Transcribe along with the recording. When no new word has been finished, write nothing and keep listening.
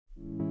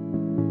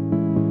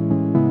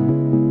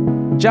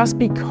Just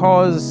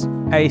because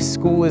a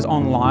school is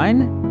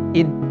online,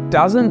 it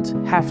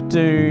doesn't have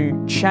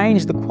to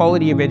change the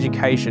quality of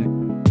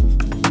education.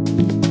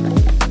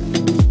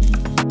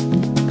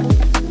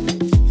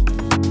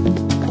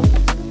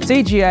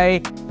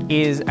 CGA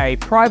is a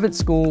private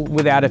school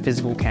without a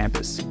physical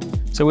campus.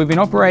 So we've been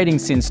operating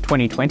since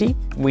 2020.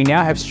 We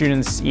now have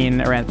students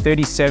in around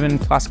 37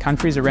 plus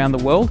countries around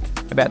the world,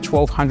 about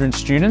 1,200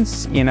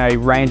 students in a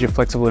range of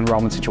flexible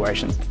enrollment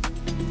situations.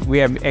 We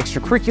have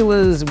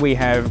extracurriculars, we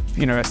have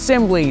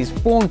assemblies,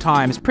 form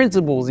times,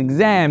 principals,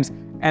 exams,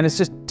 and it's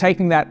just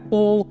taking that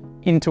all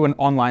into an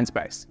online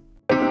space.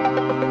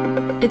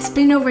 It's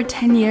been over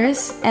 10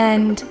 years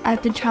and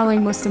I've been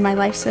traveling most of my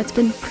life, so it's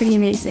been pretty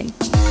amazing.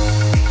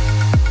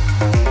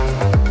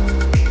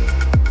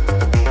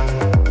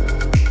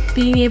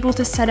 Being able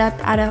to set up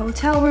at a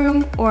hotel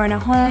room or in a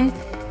home,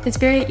 it's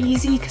very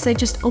easy because I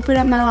just open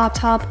up my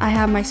laptop, I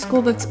have my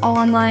school books all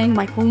online,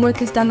 my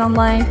homework is done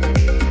online.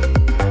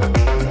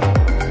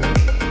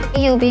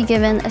 You'll be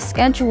given a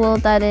schedule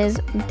that is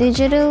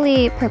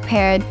digitally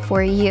prepared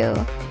for you,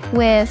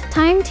 with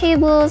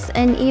timetables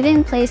and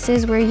even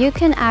places where you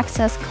can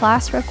access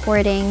class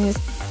recordings.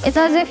 It's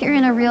as if you're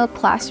in a real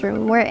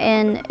classroom,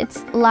 wherein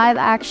it's live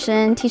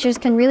action. Teachers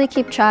can really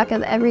keep track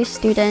of every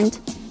student.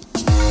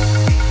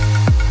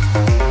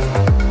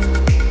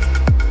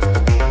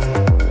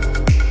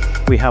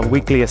 We have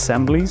weekly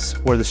assemblies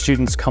where the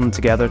students come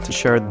together to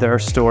share their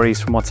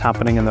stories from what's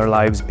happening in their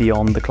lives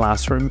beyond the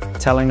classroom,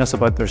 telling us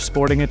about their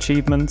sporting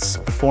achievements,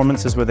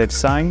 performances where they've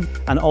sang,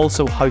 and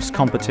also house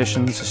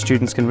competitions so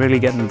students can really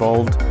get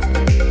involved.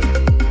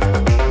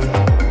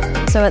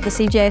 So at the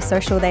CGA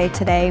Social Day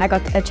today, I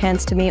got a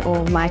chance to meet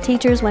all my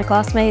teachers, my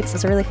classmates.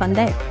 It's a really fun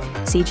day.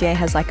 CGA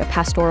has like a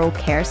pastoral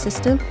care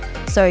system,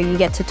 so you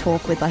get to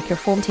talk with like your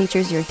form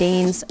teachers, your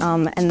deans,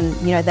 and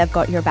they've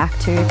got your back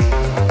too.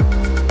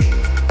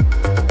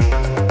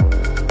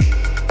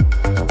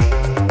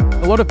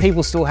 A lot of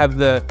people still have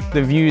the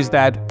views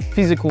that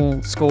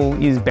physical school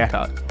is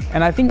better.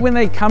 And I think when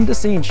they come to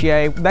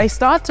CGA, they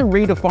start to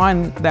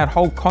redefine that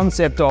whole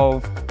concept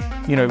of,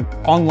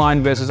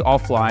 online versus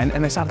offline,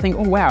 and they start to think,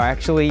 oh wow,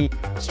 actually,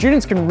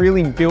 students can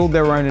really build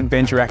their own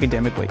adventure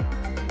academically.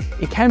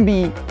 It can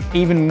be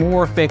even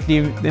more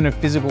effective than a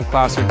physical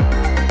classroom.